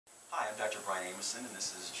Hi, I'm Dr. Brian Amison, and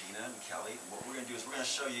this is Gina and Kelly. And what we're going to do is we're going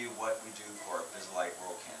to show you what we do for our Vizilite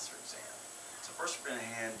oral cancer exam. So first we're going to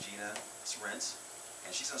hand Gina this rinse,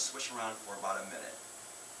 and she's going to swish around for about a minute.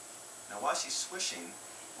 Now while she's swishing,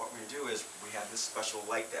 what we're going to do is we have this special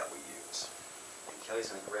light that we use. And Kelly's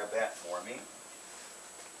going to grab that for me.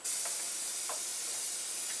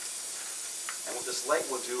 And what this light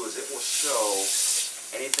will do is it will show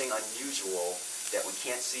anything unusual that we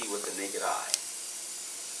can't see with the naked eye.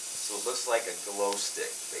 So it looks like a glow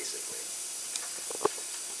stick, basically.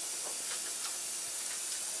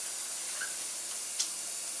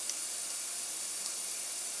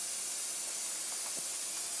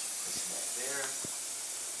 Place that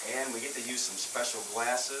there. And we get to use some special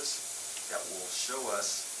glasses that will show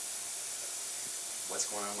us what's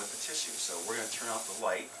going on with the tissue. So we're going to turn off the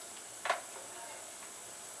light.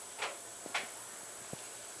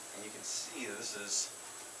 And you can see that this is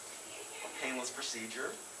a painless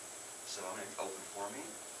procedure. So I'm going to open for me.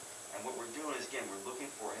 And what we're doing is, again, we're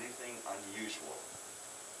looking for anything unusual.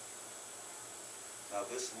 Now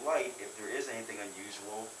this light, if there is anything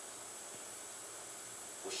unusual,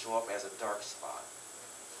 will show up as a dark spot.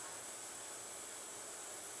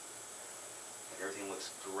 And everything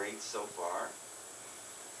looks great so far.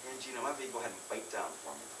 And Gina, might be go ahead and bite down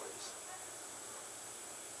for me, please.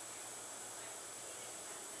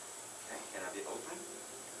 Okay, and I'll be open.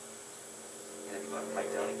 And if you go ahead and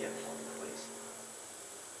bite down again for me, please.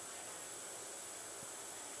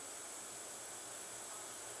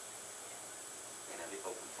 And have you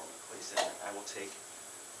open for me, please. And I will take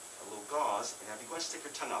a little gauze and have you go ahead and stick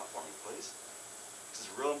your tongue out for me, please. This is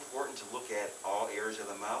real important to look at all areas of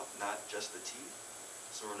the mouth, not just the teeth.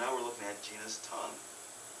 So now we're looking at Gina's tongue.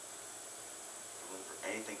 We're looking for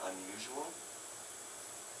anything unusual.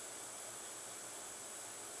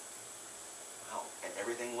 Wow, and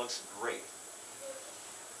everything looks great.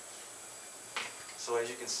 So as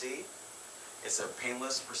you can see, it's a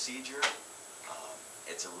painless procedure.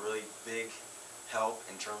 It's a really big help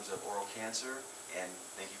in terms of oral cancer, and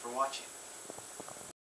thank you for watching.